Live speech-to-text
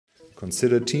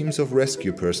Consider teams of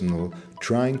rescue personnel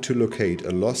trying to locate a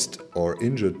lost or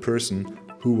injured person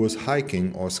who was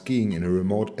hiking or skiing in a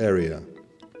remote area.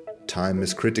 Time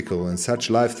is critical in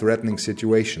such life-threatening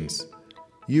situations.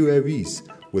 UAVs,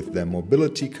 with their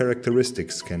mobility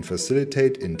characteristics, can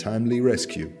facilitate in timely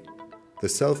rescue. The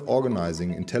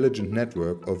self-organizing intelligent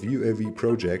network of UAV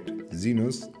project,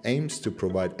 SINUS, aims to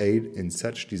provide aid in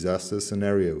such disaster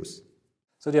scenarios.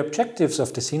 So the objectives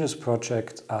of the SINUS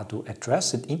project are to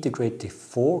address and integrate the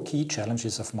 4 key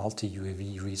challenges of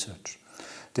multi-UAV research.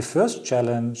 The first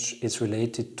challenge is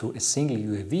related to a single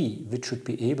UAV, which should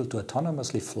be able to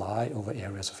autonomously fly over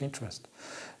areas of interest.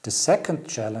 The second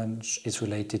challenge is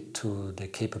related to the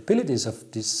capabilities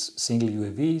of these single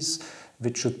UAVs,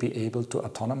 which should be able to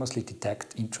autonomously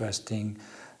detect interesting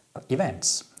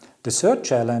events. The third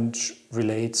challenge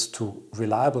relates to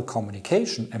reliable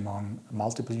communication among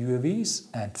multiple UAVs.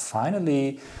 And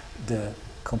finally, the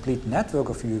complete network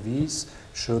of UAVs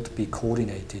should be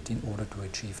coordinated in order to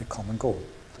achieve a common goal.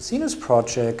 The SINUS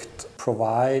project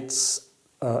provides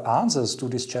answers to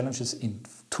these challenges in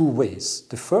 2 ways.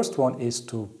 The first one is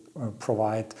to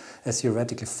provide a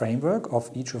theoretical framework of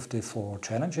each of the 4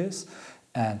 challenges,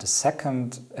 and the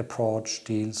second approach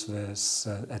deals with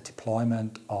a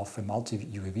deployment of a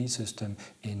multi-UAV system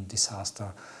in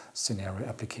disaster scenario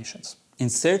applications. In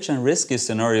search and rescue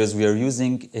scenarios, we are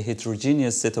using a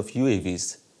heterogeneous set of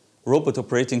UAVs. Robot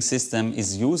operating system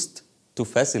is used to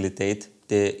facilitate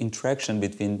the interaction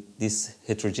between this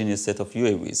heterogeneous set of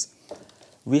UAVs.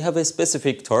 We have a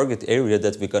specific target area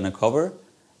that we're going to cover,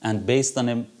 and based on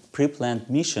a pre-planned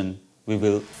mission, we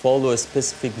will follow a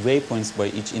specific waypoints by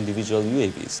each individual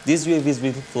UAVs. These UAVs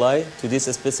will fly to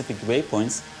these specific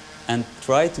waypoints and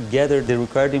try to gather the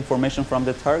required information from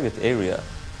the target area.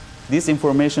 This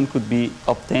information could be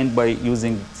obtained by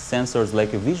using sensors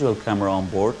like a visual camera on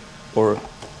board or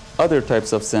other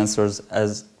types of sensors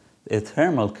as a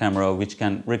thermal camera which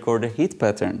can record a heat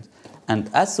pattern. And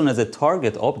as soon as a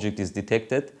target object is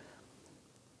detected,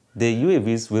 the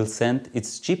UAVs will send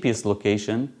its GPS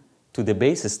location to the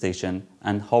base station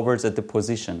and hovers at the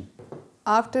position.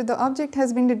 After the object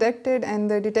has been detected and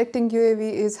the detecting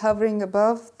UAV is hovering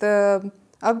above the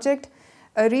object,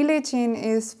 a relay chain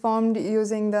is formed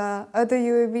using the other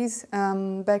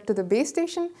UAVs back to the base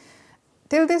station.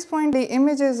 Till this point, the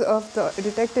images of the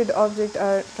detected object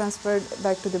are transferred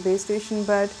back to the base station,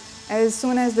 but as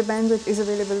soon as the bandwidth is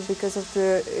available because of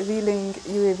the relaying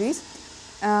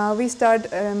UAVs, we start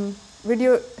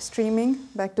video streaming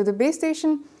back to the base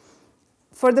station.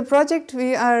 For the project,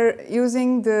 we are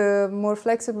using the more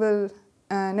flexible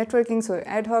networking, so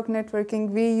ad hoc networking.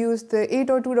 We use the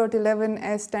 802.11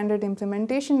 as standard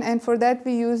implementation, and for that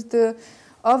we use the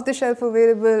off-the-shelf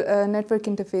available network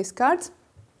interface cards.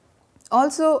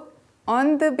 Also,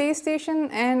 on the base station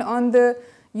and on the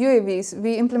UAVs,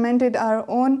 we implemented our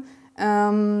own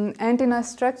antenna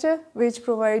structure, which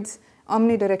provides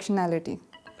omnidirectionality.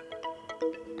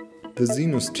 The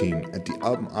SINUS team at the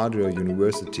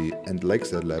Alpen-Adria-Universität and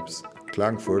Lakeside labs,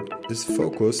 Klagenfurt, is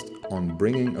focused on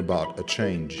bringing about a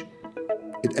change.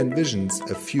 It envisions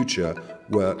a future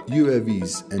where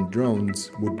UAVs and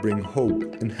drones would bring hope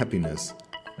and happiness,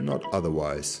 not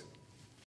otherwise.